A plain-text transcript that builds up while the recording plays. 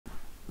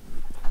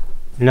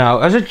Now,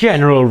 as a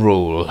general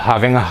rule,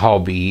 having a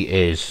hobby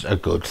is a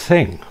good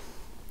thing.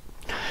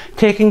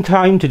 Taking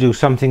time to do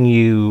something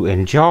you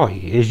enjoy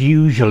is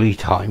usually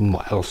time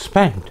well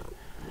spent.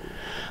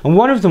 And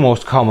one of the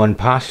most common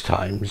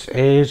pastimes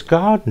is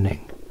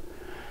gardening.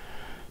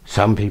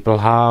 Some people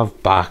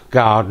have back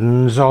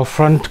gardens or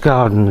front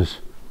gardens.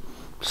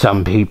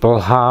 Some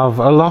people have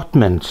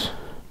allotments.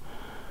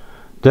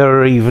 There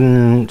are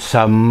even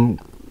some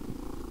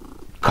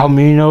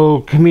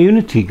communal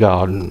community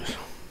gardens.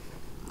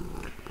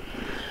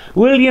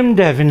 William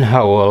Devin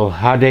Howell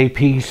had a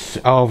piece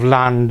of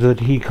land that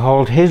he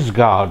called his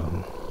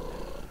garden.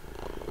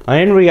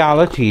 And in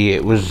reality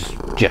it was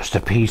just a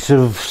piece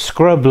of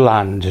scrub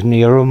land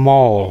near a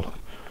mall.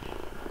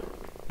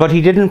 But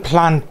he didn't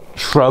plant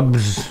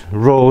shrubs,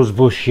 rose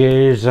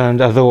bushes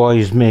and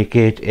otherwise make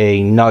it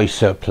a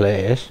nicer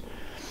place.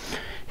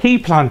 He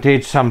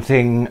planted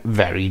something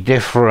very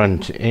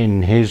different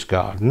in his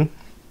garden.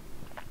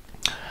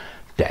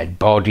 Dead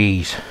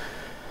bodies.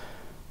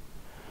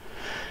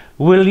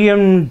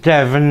 William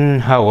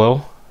Devin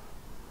Howell,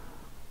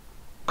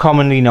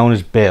 commonly known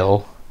as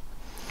Bill,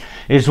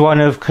 is one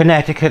of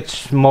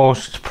Connecticut's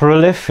most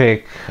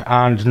prolific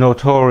and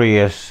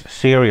notorious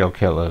serial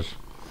killers.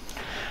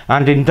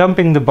 And in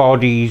dumping the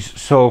bodies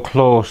so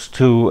close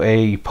to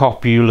a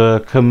popular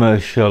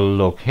commercial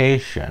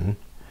location,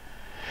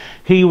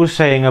 he was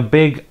saying a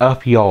big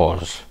up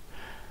yours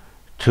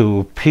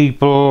to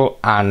people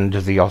and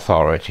the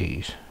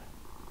authorities.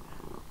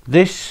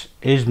 This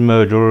is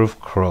murder of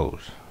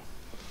crows.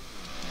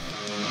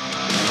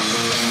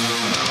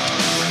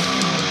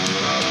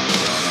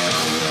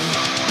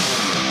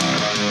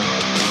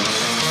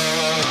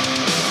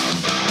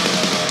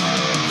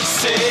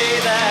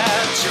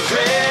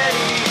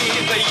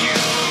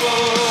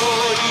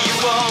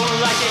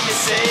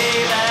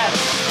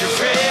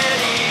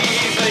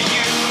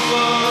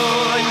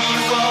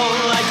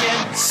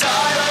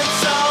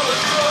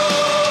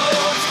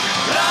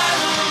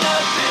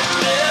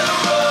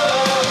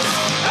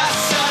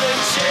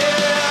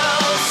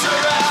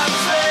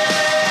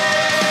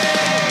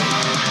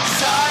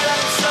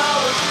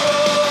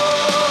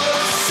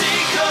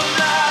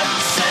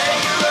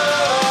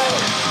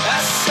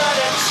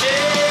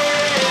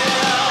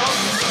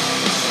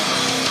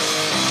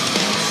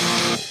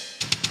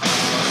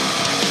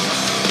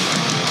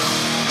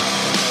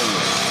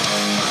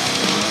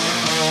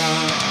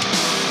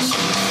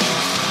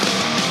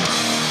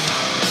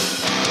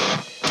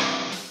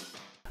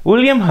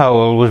 William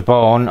Howell was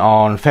born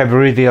on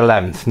February the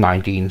 11th,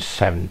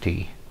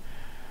 1970.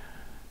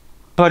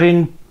 But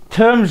in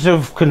terms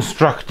of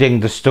constructing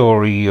the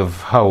story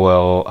of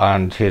Howell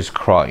and his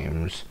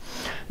crimes,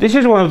 this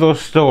is one of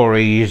those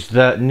stories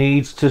that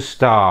needs to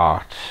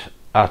start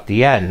at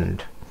the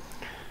end,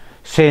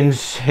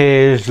 since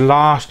his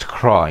last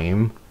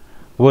crime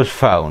was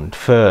found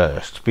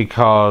first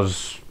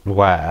because,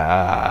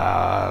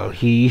 well,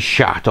 he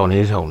shot on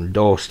his own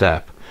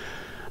doorstep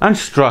and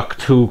struck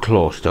too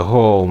close to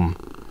home,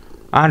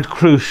 and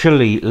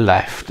crucially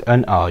left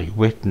an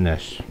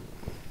eyewitness.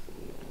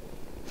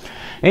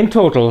 In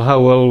total,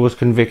 Howell was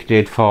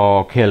convicted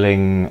for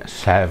killing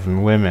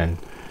 7 women.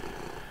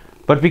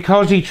 But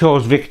because he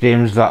chose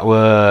victims that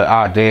were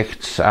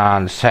addicts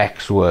and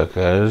sex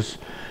workers,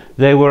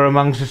 they were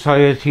among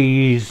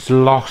society's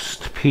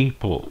lost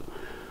people,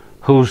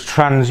 whose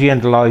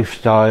transient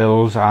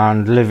lifestyles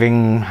and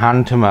living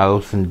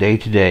hand-to-mouth and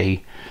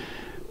day-to-day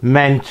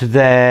meant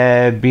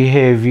their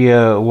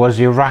behaviour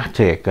was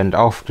erratic and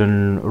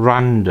often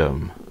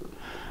random,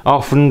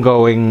 often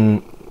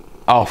going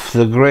off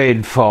the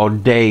grid for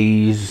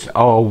days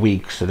or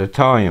weeks at a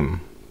time.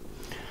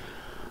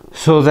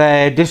 So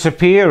their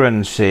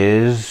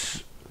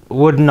disappearances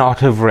would not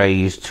have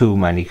raised too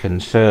many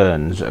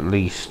concerns, at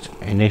least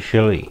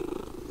initially.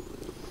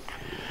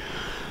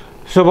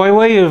 So by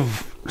way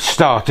of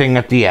starting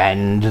at the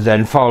end,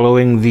 then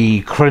following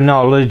the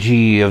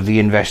chronology of the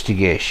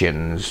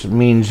investigations,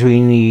 means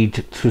we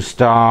need to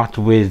start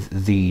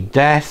with the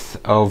death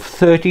of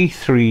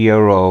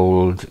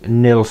 33-year-old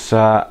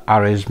Nilsa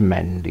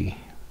Arizmendi.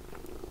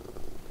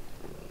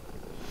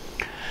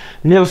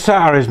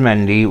 Nilsa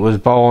Arizmendi was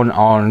born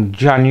on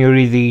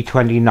January the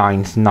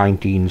 29th,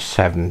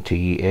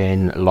 1970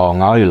 in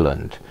Long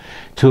Island,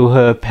 to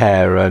her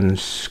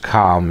parents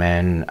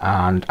Carmen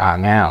and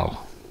Angel.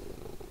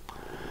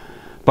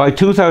 By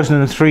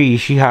 2003,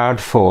 she had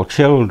 4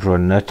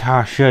 children: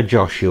 Natasha,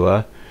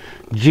 Joshua,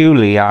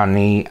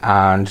 Giuliani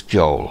and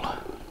Joel.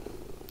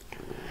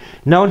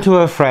 Known to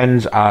her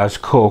friends as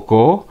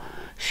Coco,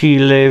 she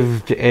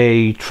lived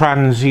a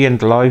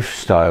transient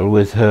lifestyle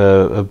with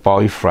her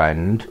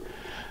boyfriend,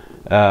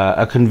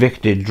 a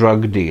convicted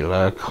drug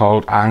dealer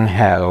called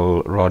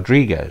Angel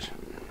Rodriguez.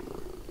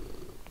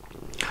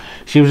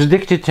 She was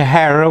addicted to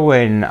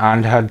heroin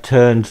and had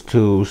turned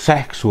to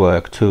sex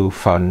work to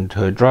fund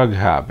her drug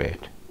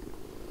habit.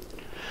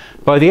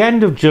 By the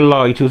end of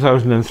July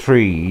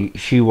 2003,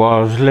 she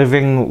was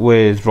living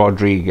with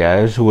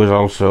Rodriguez, who was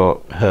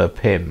also her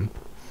pimp,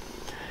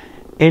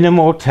 in a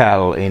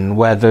motel in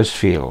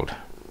Wethersfield.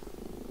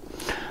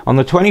 On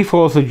the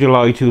 24th of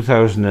July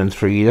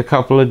 2003, the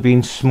couple had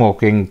been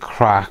smoking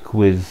crack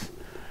with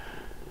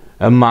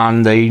a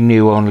man they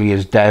knew only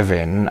as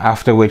Devin,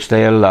 after which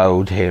they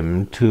allowed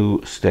him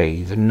to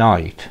stay the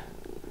night.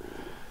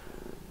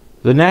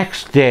 The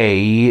next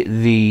day,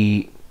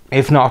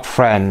 if not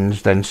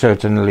friends, then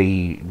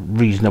certainly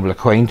reasonable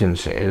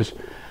acquaintances,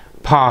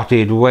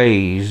 parted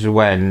ways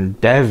when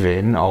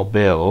Devin, or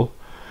Bill,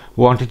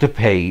 wanted to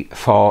pay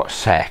for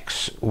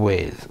sex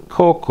with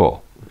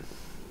Coco.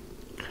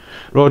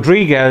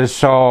 Rodriguez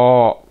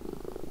saw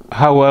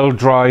Howell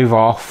drive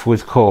off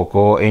with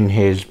Coco in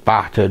his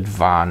battered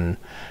van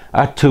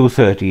at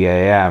 2:30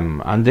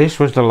 a.m. and this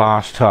was the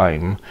last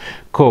time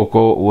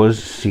Coco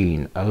was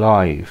seen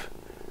alive.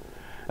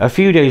 A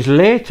few days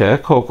later,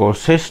 Coco's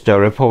sister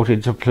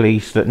reported to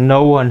police that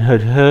no one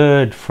had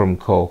heard from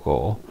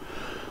Coco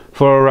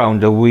for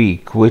around a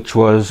week, which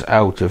was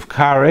out of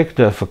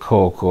character for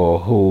Coco,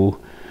 who,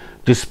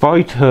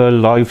 despite her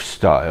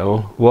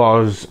lifestyle,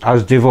 was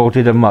as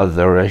devoted a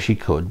mother as she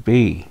could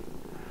be.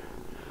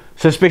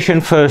 Suspicion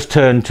first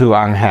turned to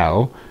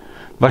Angel,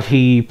 but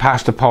he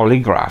passed a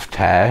polygraph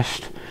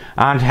test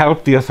and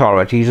helped the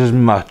authorities as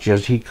much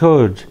as he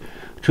could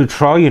to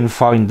try and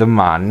find the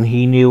man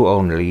he knew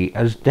only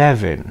as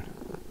Devin.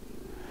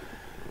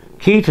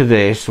 Key to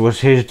this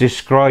was his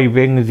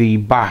describing the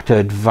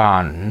battered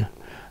van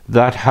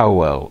that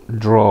Howell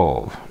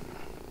drove.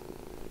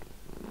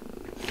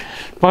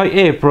 By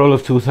April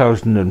of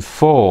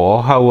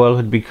 2004, Howell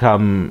had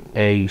become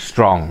a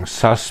strong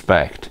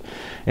suspect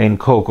in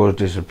Coco's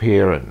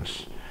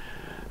disappearance,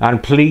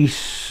 and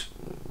police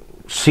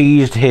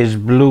seized his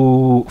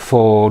blue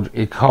Ford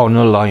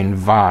Econoline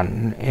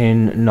van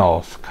in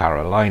North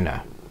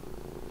Carolina.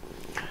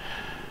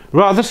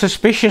 Rather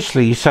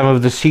suspiciously, some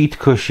of the seat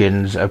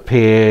cushions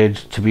appeared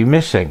to be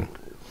missing,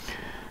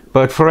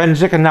 but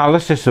forensic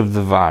analysis of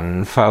the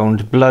van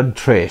found blood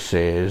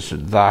traces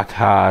that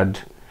had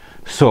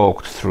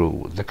soaked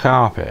through the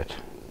carpet.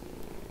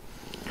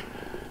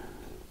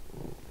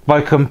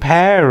 By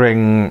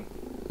comparing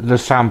the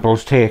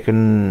samples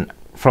taken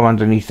from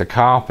underneath the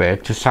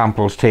carpet to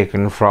samples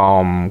taken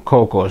from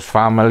Coco's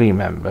family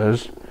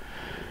members,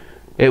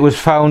 it was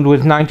found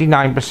with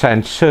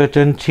 99%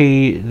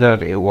 certainty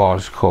that it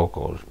was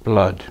Coco's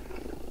blood.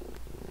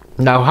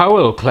 Now,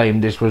 Howell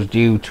claimed this was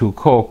due to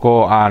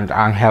Coco and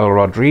Angel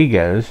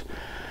Rodriguez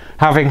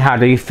having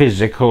had a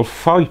physical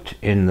fight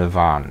in the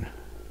van.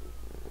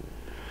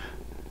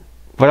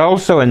 But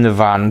also in the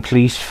van,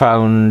 police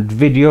found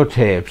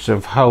videotapes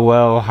of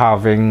Howell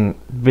having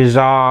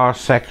bizarre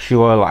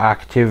sexual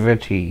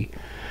activity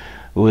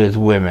with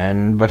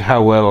women, but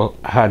Howell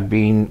had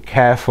been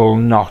careful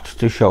not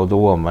to show the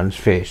women's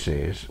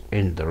faces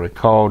in the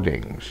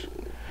recordings.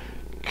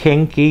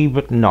 Kinky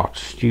but not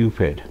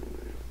stupid.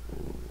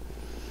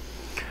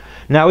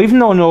 Now, even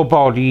though no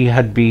body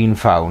had been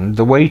found,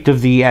 the weight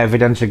of the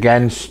evidence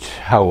against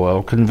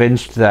Howell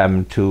convinced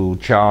them to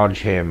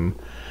charge him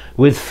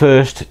with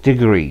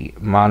first-degree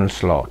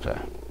manslaughter.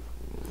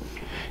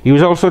 He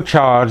was also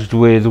charged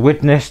with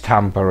witness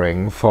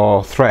tampering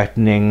for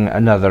threatening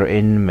another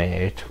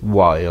inmate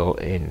while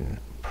in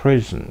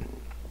prison.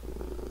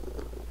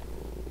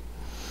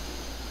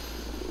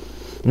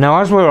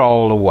 Now, as we're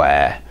all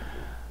aware,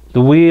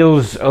 the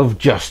wheels of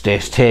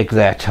justice take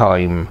their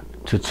time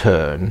to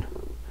turn,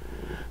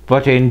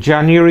 but in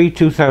January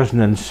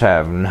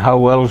 2007,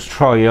 Howell's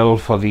trial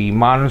for the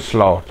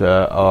manslaughter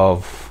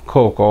of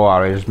Coco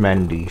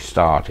Arizmendi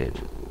started,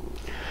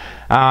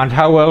 and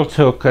Howell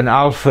took an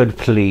Alford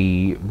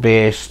plea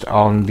based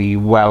on the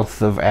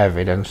wealth of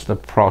evidence the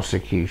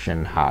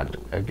prosecution had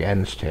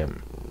against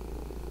him.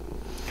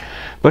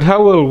 But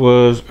Howell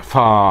was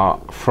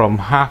far from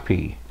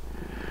happy,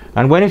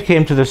 and when it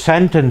came to the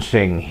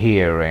sentencing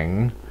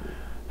hearing,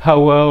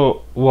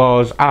 Howell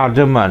was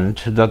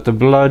adamant that the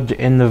blood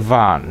in the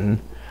van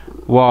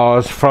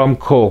was from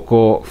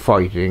Coco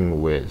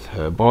fighting with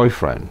her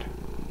boyfriend.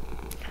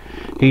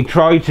 He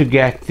tried to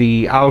get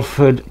the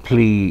Alford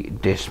plea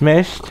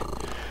dismissed,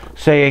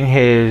 saying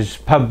his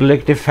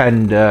public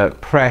defender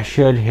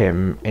pressured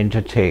him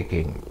into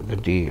taking the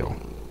deal.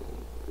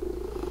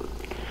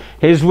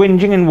 His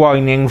whinging and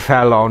whining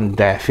fell on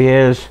deaf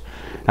ears,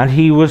 and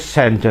he was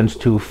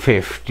sentenced to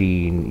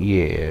 15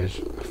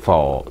 years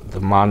for the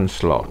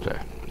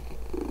manslaughter.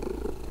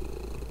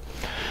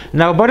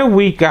 Now, about a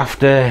week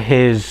after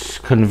his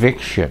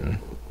conviction,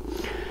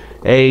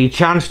 a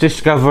chance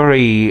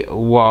discovery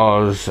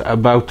was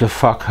about to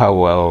fuck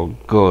Howell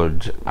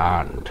good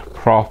and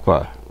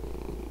proper.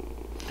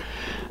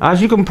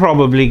 As you can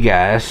probably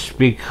guess,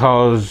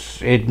 because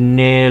it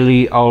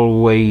nearly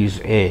always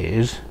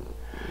is,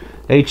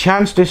 a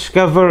chance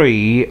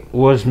discovery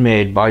was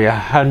made by a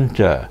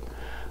hunter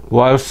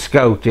while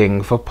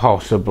scouting for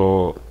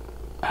possible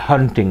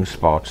hunting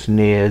spots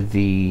near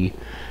the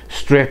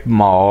strip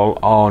mall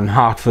on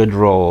Hartford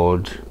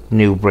Road,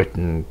 New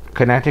Britain,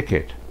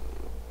 Connecticut.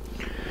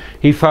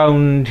 He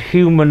found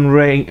human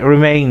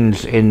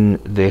remains in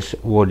this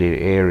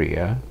wooded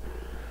area,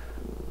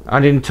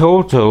 and in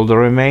total the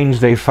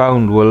remains they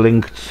found were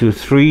linked to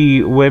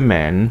 3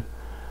 women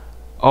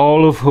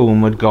all of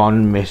whom had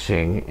gone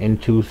missing in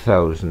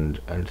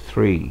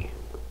 2003.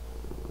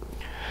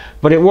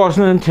 But it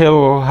wasn't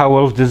until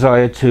Howell's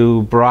desire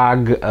to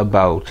brag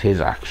about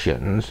his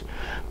actions,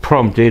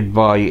 prompted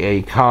by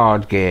a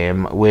card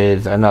game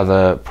with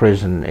another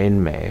prison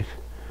inmate,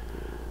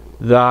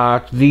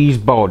 that these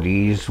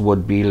bodies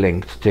would be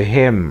linked to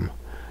him,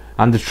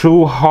 and the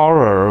true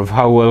horror of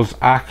Howell's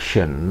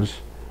actions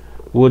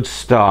would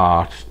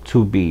start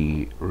to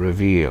be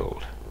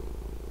revealed.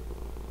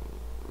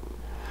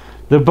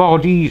 The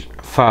bodies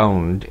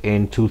found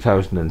in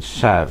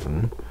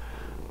 2007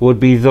 would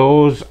be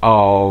those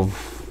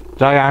of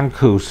Diane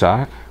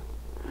Cusack,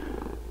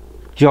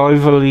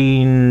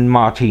 Joyveline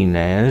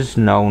Martinez,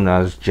 known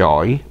as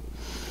Joy,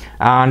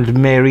 and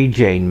Mary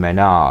Jane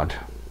Menard.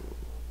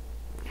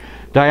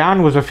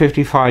 Diane was a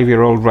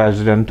 55-year-old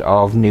resident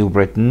of New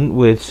Britain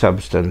with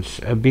substance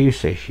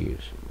abuse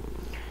issues.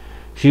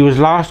 She was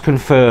last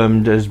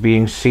confirmed as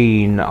being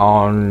seen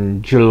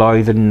on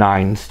July the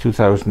 9th,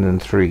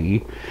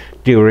 2003,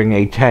 during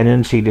a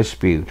tenancy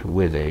dispute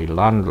with a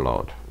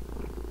landlord.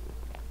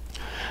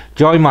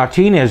 Joy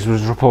Martinez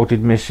was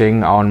reported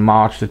missing on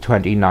March the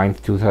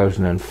 29th,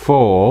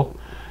 2004,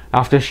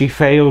 after she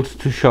failed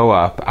to show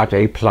up at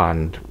a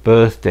planned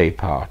birthday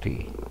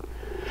party.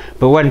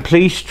 But when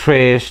police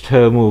traced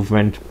her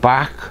movement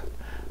back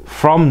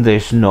from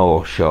this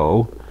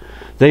no-show,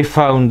 they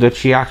found that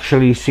she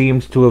actually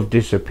seemed to have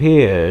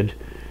disappeared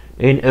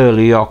in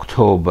early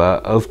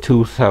October of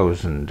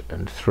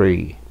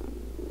 2003.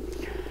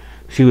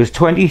 She was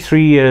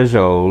 23 years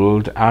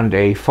old and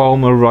a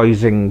former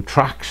rising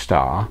track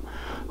star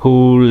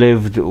who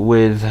lived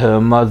with her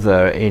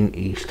mother in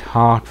East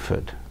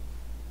Hartford.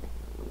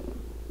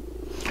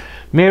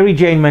 Mary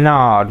Jane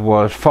Menard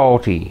was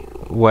 40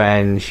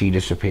 when she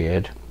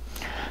disappeared,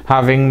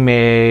 having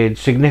made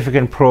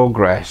significant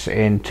progress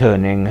in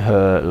turning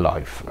her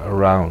life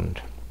around.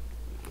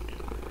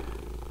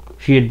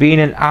 She had been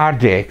an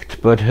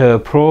addict, but her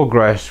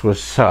progress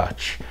was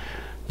such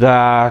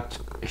that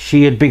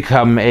she had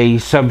become a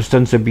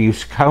substance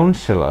abuse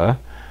counsellor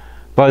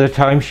by the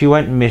time she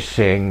went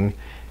missing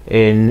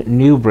in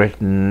New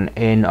Britain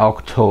in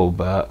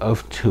October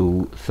of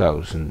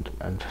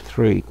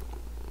 2003.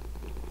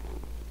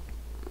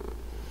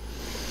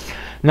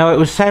 Now, it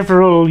was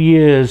several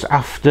years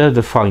after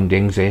the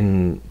findings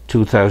in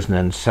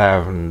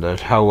 2007 that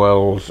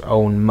Howell's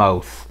own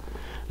mouth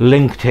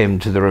linked him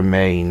to the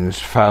remains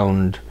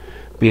found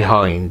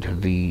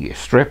behind the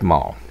strip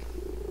mall.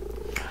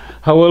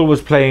 Howell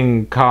was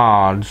playing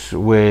cards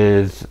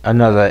with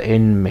another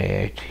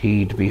inmate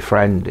he'd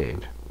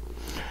befriended,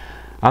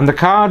 and the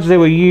cards they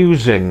were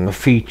using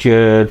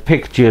featured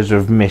pictures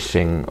of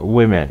missing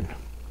women,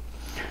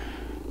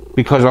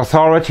 because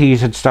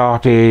authorities had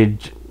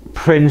started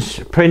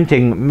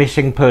printing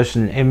missing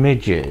person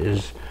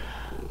images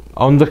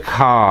on the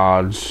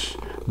cards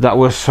that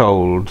were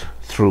sold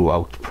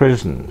throughout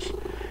prisons,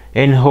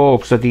 in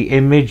hopes that the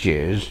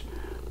images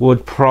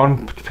would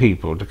prompt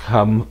people to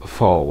come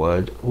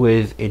forward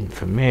with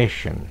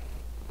information.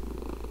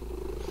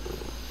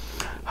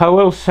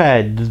 Howell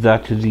said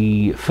that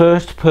the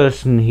first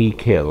person he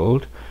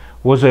killed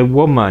was a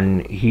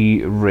woman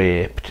he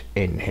raped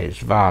in his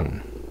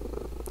van.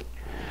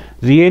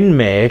 The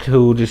inmate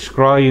who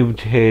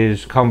described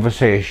his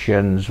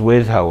conversations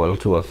with Howell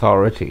to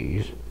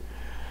authorities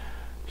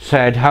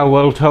said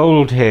Howell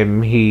told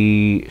him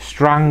he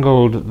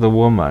strangled the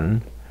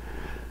woman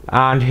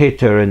and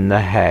hit her in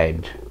the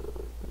head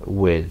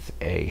with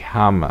a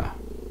hammer.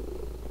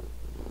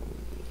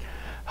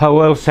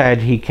 Howell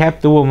said he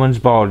kept the woman's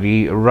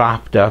body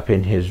wrapped up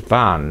in his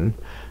van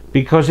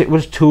because it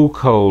was too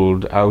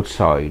cold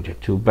outside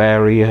to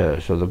bury her,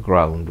 so the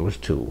ground was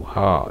too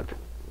hard.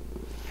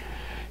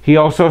 He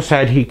also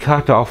said he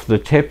cut off the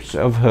tips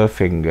of her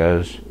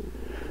fingers,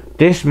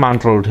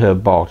 dismantled her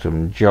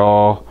bottom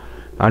jaw,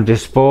 and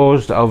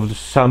disposed of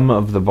some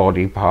of the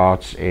body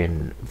parts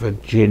in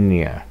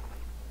Virginia.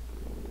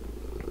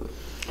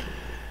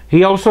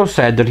 He also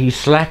said that he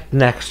slept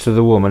next to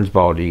the woman's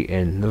body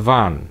in the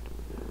van,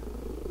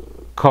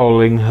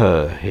 calling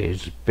her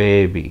his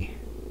baby.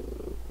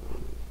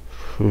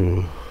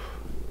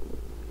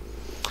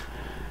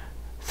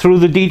 Through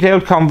the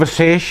detailed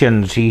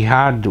conversations he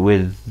had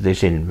with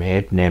this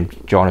inmate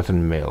named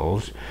Jonathan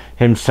Mills,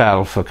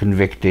 himself a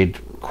convicted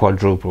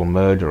quadruple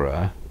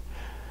murderer,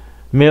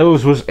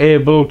 Mills was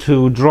able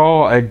to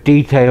draw a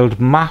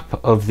detailed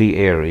map of the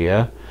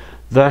area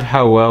that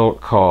Howell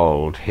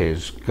called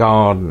his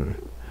garden,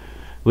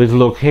 with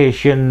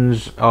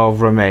locations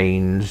of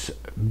remains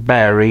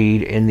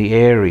buried in the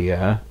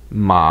area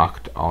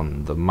marked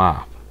on the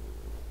map.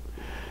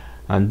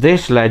 And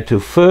this led to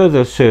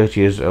further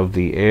searches of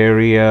the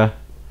area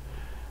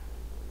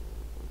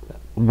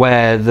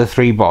where the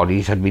three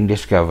bodies had been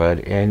discovered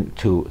in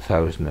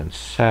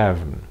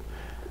 2007,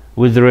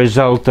 with the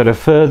result that a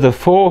further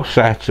 4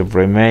 sets of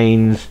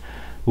remains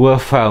were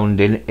found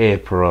in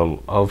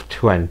April of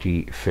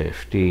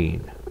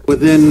 2015.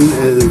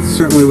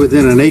 Certainly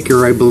within an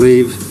acre, I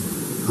believe,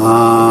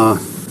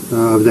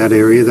 of that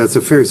area. That's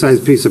a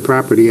fair-sized piece of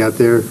property out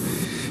there.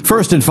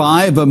 First at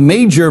 5, a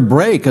major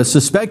break. A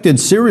suspected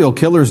serial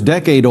killer's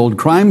decade-old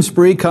crime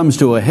spree comes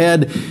to a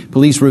head.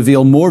 Police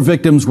reveal more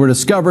victims were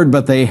discovered,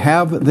 but they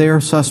have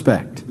their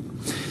suspect.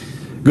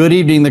 Good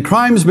evening. The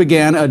crimes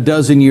began a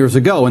dozen years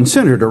ago and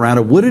centered around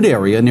a wooded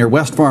area near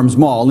West Farms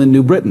Mall in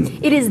New Britain.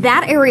 It is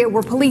that area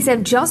where police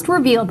have just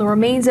revealed the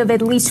remains of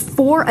at least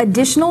 4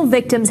 additional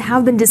victims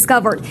have been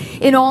discovered.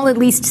 In all, at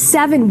least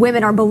 7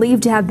 women are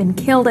believed to have been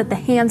killed at the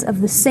hands of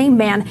the same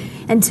man,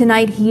 and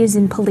tonight he is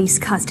in police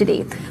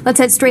custody. Let's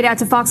head straight out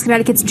to Fox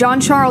Connecticut's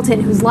John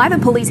Charlton, who's live at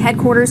police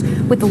headquarters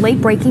with the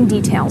late-breaking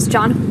details.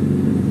 John?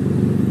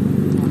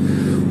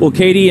 Well,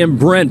 Katie and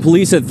Brent,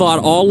 police had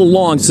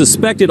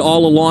suspected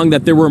all along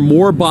that there were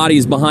more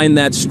bodies behind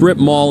that strip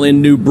mall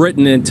in New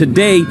Britain. And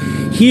today,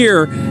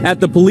 here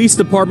at the police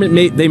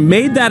department, they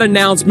made that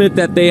announcement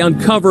that they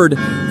uncovered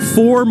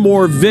 4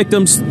 more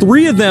victims,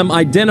 3 of them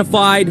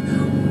unidentified,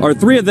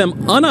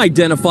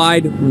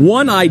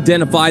 1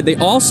 identified. They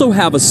also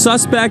have a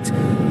suspect,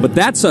 but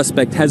that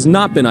suspect has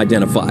not been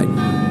identified.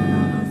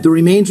 The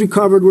remains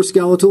recovered were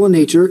skeletal in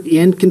nature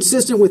and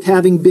consistent with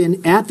having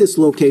been at this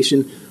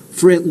location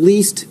for at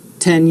least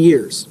 10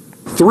 years.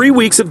 3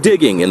 weeks of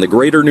digging and the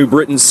Greater New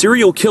Britain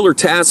Serial Killer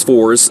Task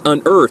Force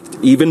unearthed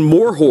even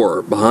more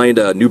horror behind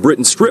a New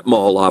Britain strip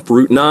mall off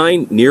Route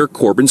 9 near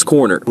Corbin's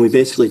Corner. We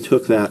basically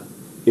took that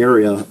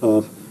area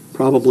of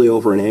probably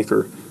over an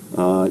acre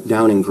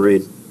down in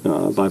grade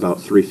by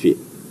about 3 feet.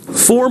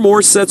 4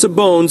 more sets of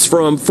bones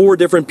from 4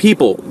 different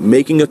people,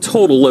 making a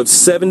total of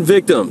 7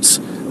 victims.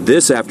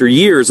 This after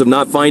years of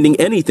not finding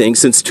anything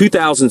since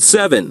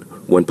 2007,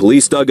 when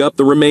police dug up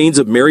the remains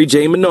of Mary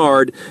J.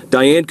 Menard,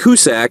 Diane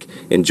Cusack,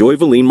 and Joy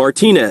Valine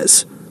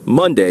Martinez.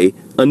 Monday,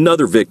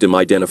 another victim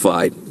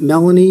identified.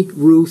 Melanie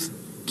Ruth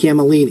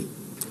Camellini.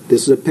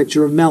 This is a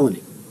picture of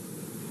Melanie.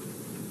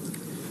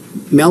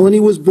 Melanie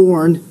was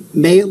born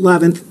May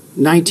 11th,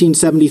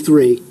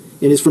 1973,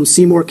 and is from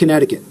Seymour,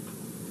 Connecticut.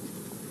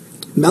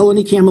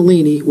 Melanie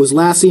Camellini was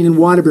last seen in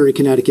Waterbury,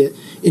 Connecticut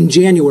in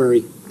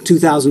January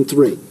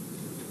 2003.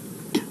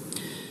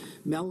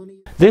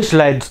 This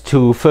led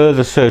to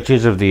further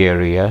searches of the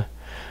area,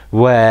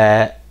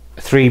 where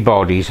 3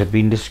 bodies had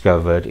been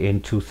discovered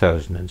in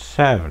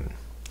 2007,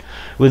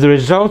 with the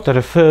result that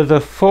a further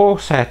 4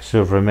 sets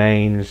of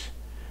remains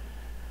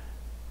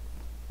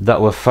that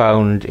were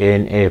found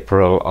in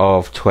April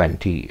of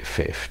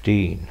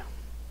 2015.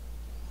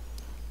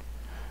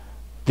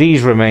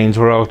 These remains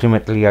were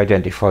ultimately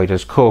identified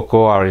as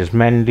Coco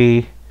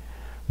Arizmendi,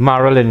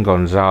 Marilyn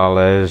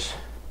Gonzalez,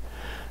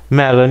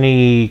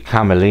 Melanie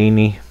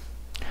Camellini,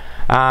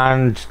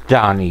 and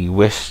Danny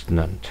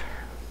Wistnant.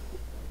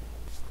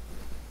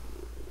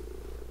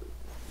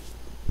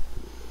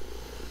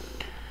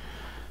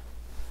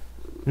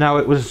 Now,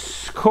 it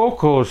was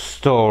Coco's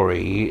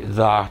story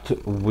that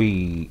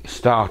we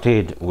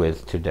started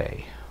with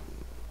today.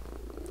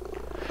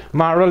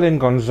 Marilyn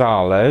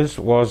Gonzalez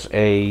was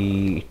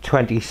a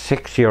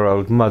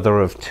 26-year-old mother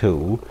of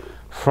 2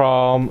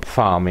 from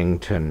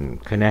Farmington,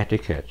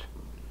 Connecticut.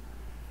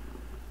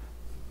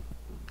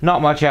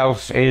 Not much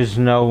else is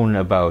known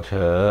about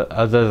her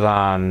other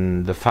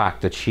than the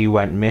fact that she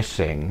went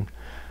missing,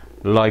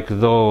 like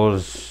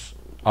those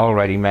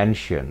already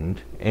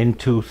mentioned, in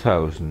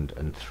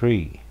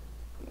 2003.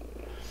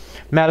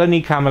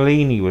 Melanie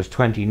Camellini was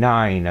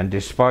 29, and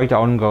despite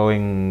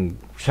ongoing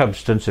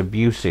substance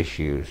abuse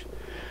issues,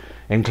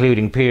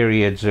 including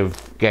periods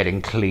of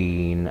getting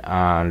clean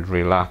and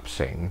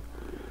relapsing,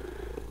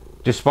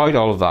 despite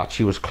all of that,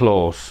 she was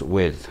close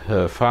with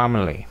her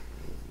family.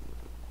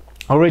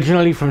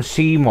 Originally from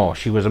Seymour,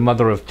 she was a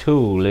mother of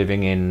 2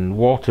 living in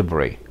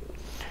Waterbury,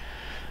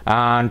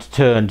 and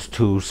turned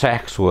to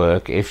sex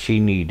work if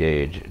she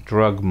needed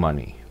drug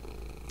money.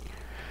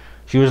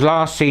 She was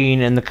last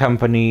seen in the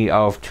company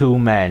of 2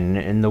 men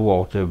in the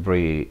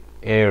Waterbury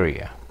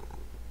area.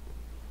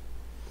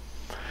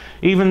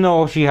 Even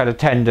though she had a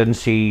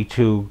tendency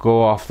to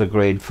go off the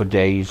grid for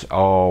days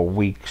or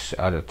weeks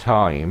at a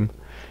time,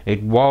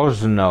 it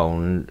was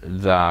known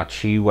that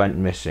she went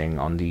missing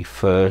on the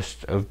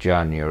 1st of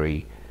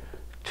January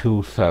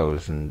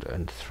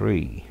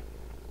 2003.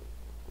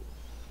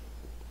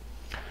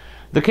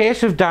 The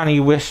case of Danny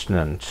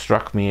Wistnant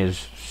struck me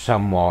as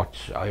somewhat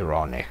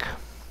ironic.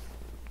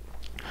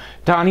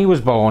 Danny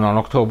was born on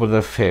October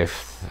the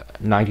 5th,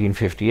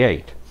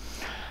 1958,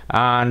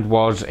 and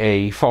was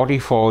a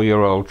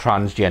 44-year-old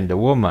transgender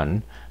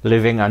woman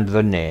living under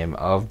the name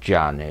of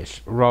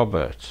Janice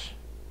Roberts.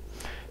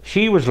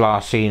 She was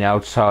last seen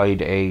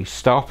outside a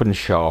Stop and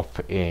Shop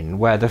in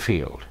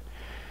Weatherfield,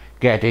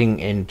 getting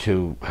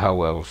into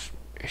Howell's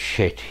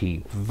shit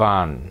heap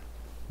van,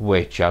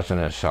 which, as an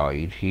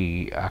aside,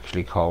 he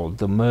actually called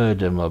the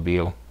Murder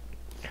Mobile.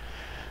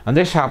 And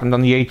this happened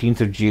on the 18th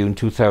of June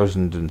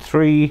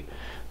 2003,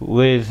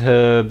 with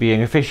her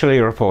being officially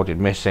reported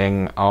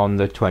missing on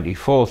the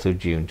 24th of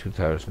June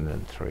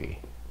 2003.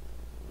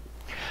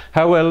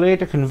 Howell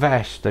later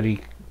confessed that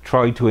he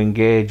tried to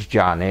engage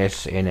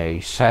Janice in a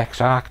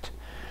sex act,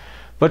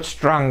 but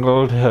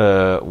strangled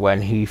her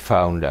when he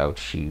found out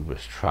she was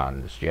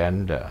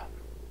transgender.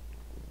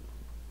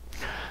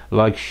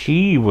 like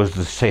she was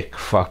the sick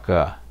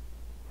fucker.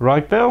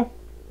 Right, Bill?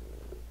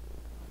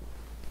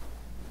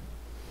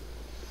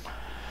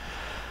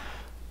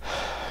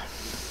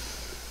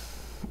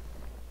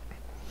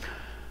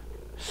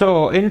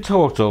 So, in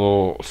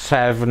total,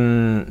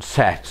 7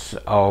 sets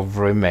of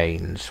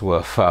remains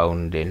were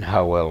found in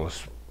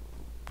Howell's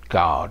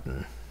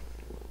garden.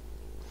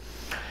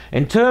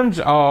 In terms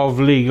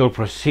of legal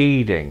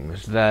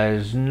proceedings,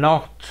 there's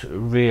not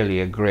really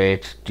a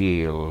great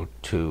deal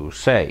to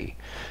say,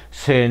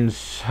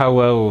 since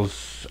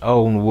Howell's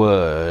own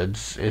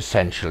words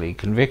essentially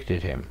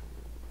convicted him.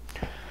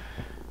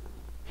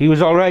 He was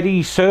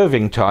already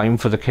serving time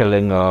for the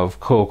killing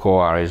of Coco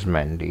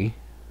Arizmendi,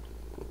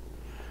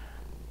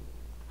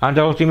 and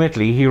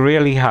ultimately he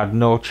really had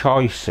no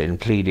choice in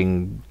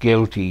pleading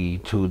guilty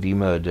to the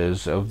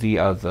murders of the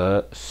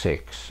other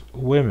 6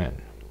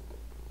 women.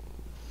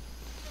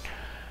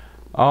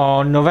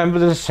 On November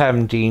the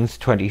 17th,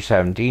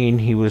 2017,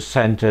 he was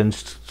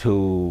sentenced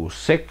to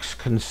 6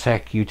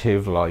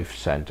 consecutive life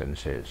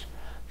sentences.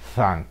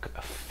 Thank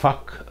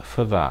fuck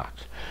for that.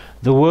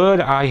 The word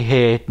I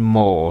hate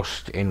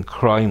most in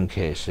crime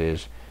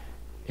cases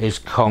is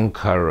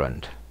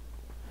concurrent.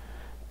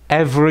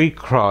 Every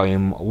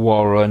crime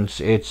warrants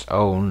its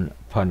own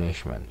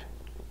punishment.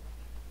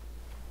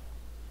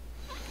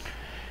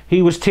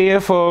 He was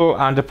tearful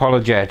and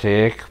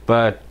apologetic,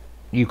 but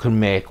you can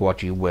make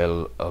what you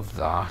will of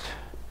that.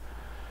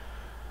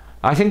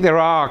 I think there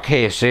are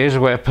cases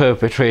where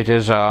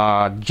perpetrators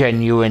are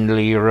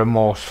genuinely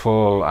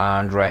remorseful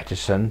and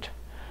reticent,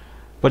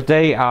 but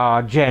they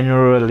are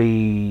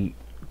generally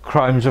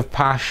crimes of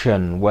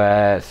passion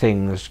where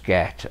things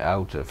get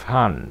out of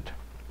hand.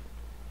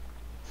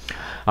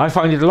 I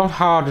find it a lot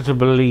harder to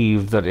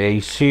believe that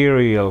a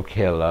serial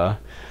killer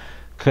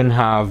can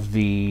have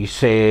the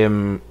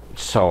same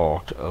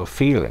sort of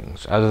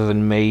feelings, other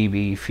than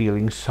maybe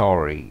feeling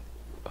sorry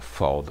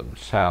for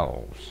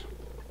themselves.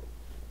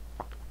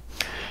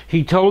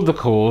 He told the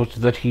court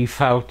that he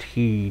felt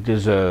he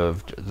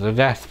deserved the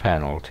death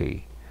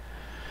penalty,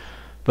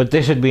 but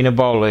this had been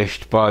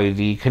abolished by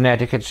the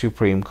Connecticut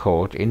Supreme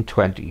Court in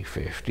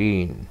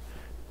 2015,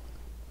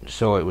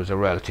 so it was a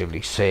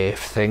relatively safe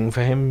thing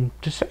for him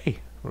to say,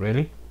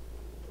 really.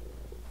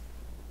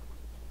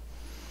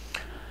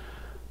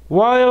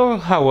 While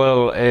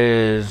Howell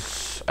is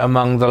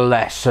among the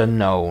lesser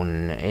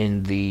known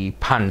in the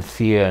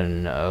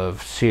pantheon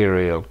of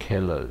serial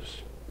killers,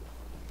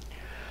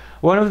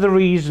 one of the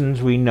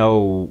reasons we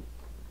know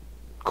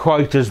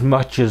quite as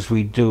much as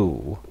we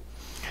do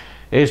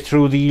is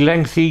through the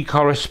lengthy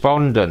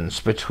correspondence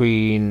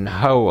between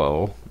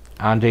Howell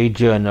and a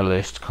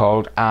journalist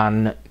called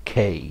Anne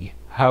K.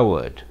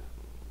 Howard.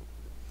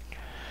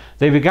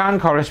 They began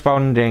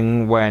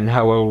corresponding when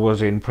Howell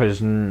was in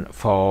prison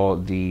for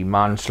the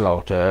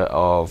manslaughter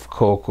of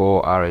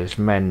Coco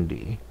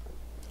Arizmendi,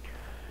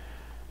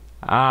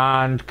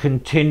 and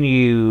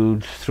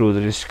continued through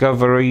the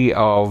discovery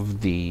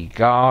of the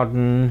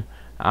garden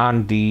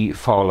and the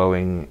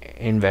following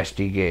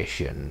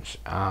investigations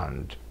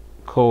and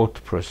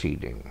court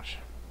proceedings.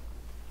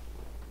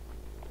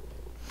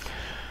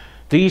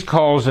 These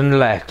calls and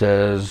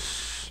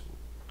letters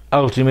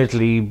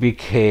ultimately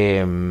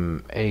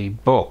became a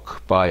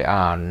book by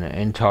Anne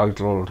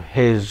entitled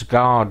His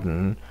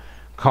Garden: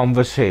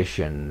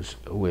 Conversations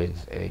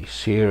with a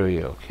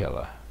Serial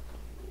Killer.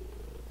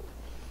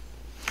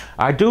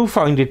 I do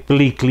find it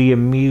bleakly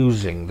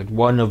amusing that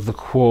one of the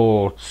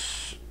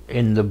quotes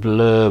in the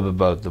blurb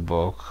about the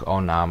book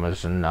on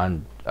Amazon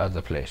and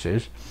other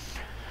places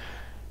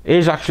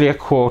is actually a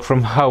quote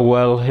from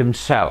Howell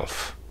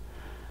himself,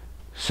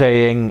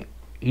 saying,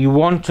 "You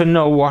want to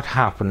know what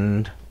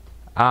happened?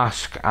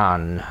 Ask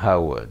Anne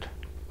Howard."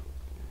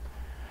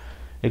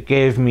 It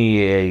gave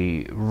me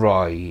a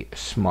wry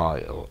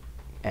smile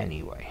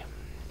anyway.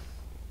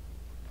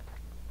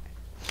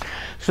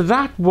 So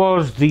that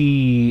was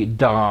the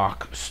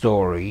dark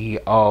story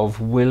of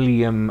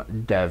William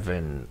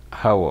Devin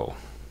Howell.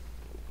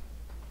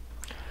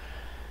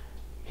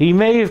 He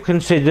may have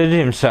considered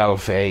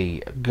himself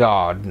a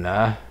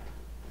gardener,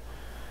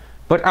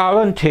 but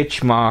Alan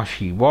Titchmarsh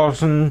he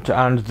wasn't,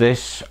 and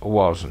this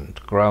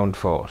wasn't ground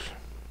force.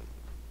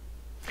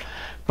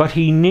 But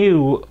he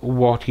knew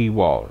what he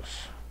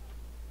was.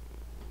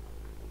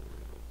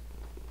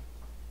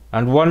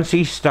 And once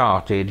he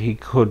started, he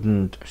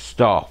couldn't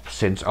stop,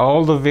 since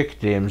all the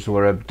victims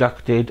were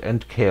abducted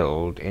and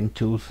killed in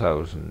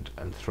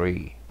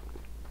 2003.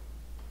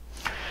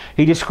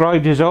 He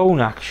described his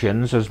own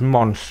actions as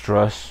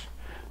monstrous,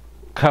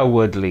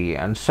 cowardly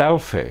and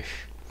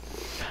selfish.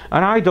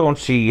 And I don't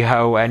see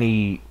how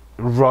any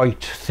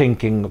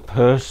right-thinking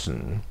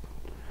person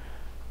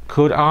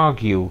could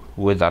argue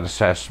with that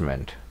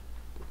assessment.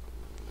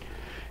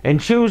 In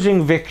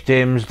choosing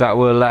victims that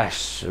were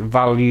less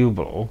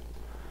valuable,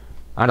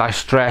 and I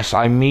stress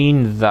I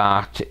mean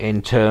that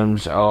in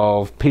terms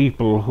of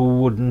people who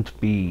wouldn't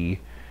be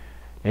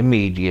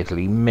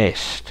immediately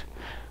missed,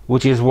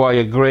 which is why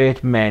a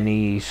great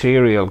many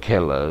serial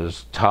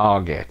killers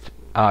target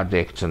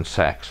addicts and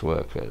sex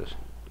workers.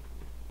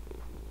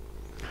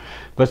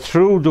 But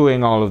through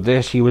doing all of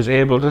this, he was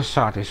able to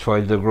satisfy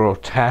the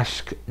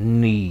grotesque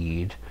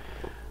need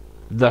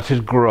that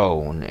had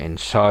grown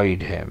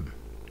inside him.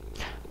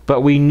 But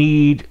we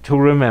need to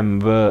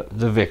remember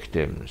the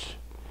victims.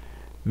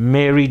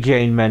 Mary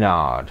Jane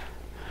Menard,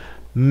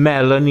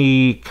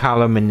 Melanie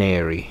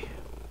Calamineri,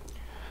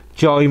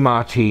 Joy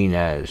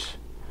Martinez,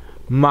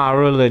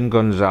 Marilyn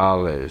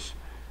Gonzalez,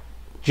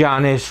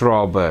 Janice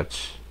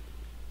Roberts,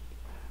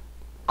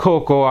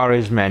 Coco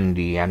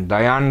Arizmendi and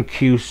Diane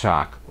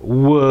Cusack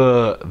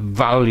were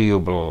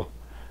valuable,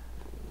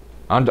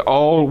 and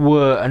all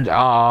were and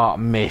are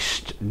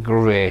missed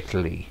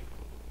greatly.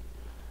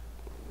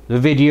 The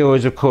video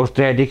is of course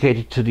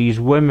dedicated to these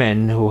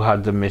women who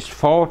had the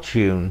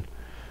misfortune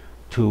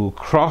to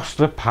cross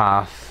the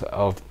path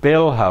of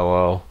Bill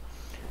Howell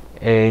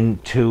in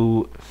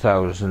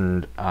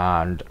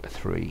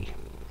 2003.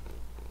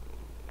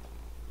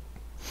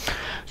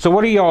 So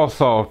what are your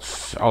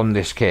thoughts on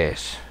this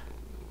case?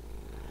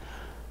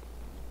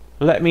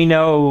 Let me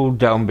know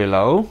down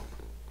below,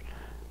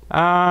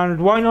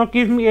 and why not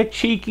give me a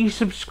cheeky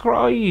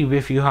subscribe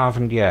if you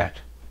haven't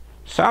yet.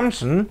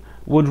 Samson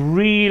would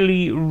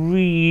really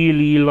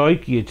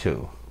like you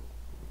to.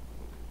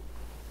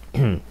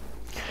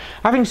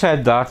 Having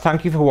said that,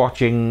 thank you for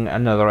watching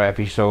another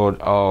episode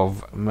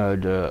of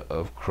Murder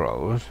of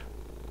Crows.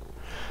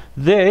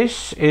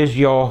 This is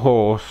your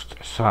host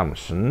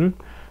Samson,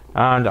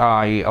 and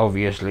I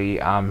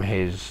obviously am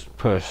his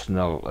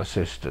personal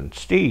assistant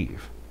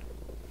Steve.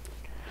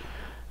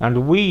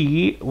 And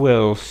we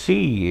will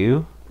see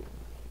you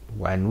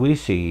when we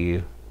see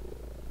you.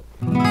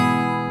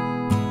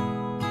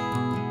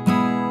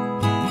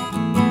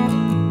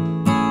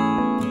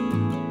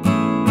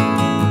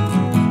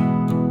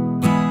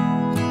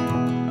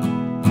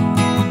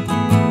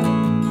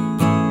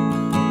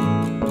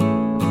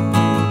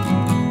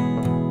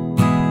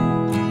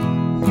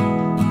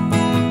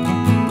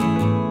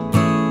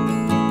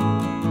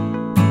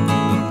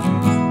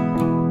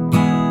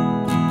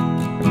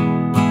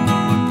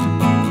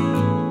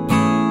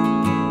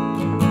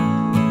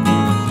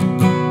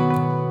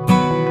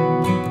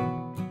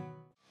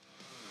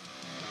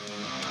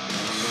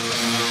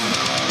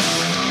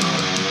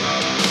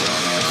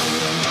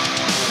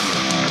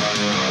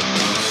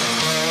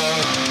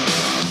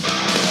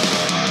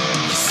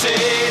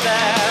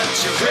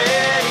 You're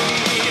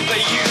ready,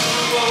 but you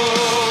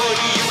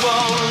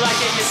won't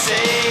like it, you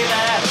say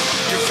that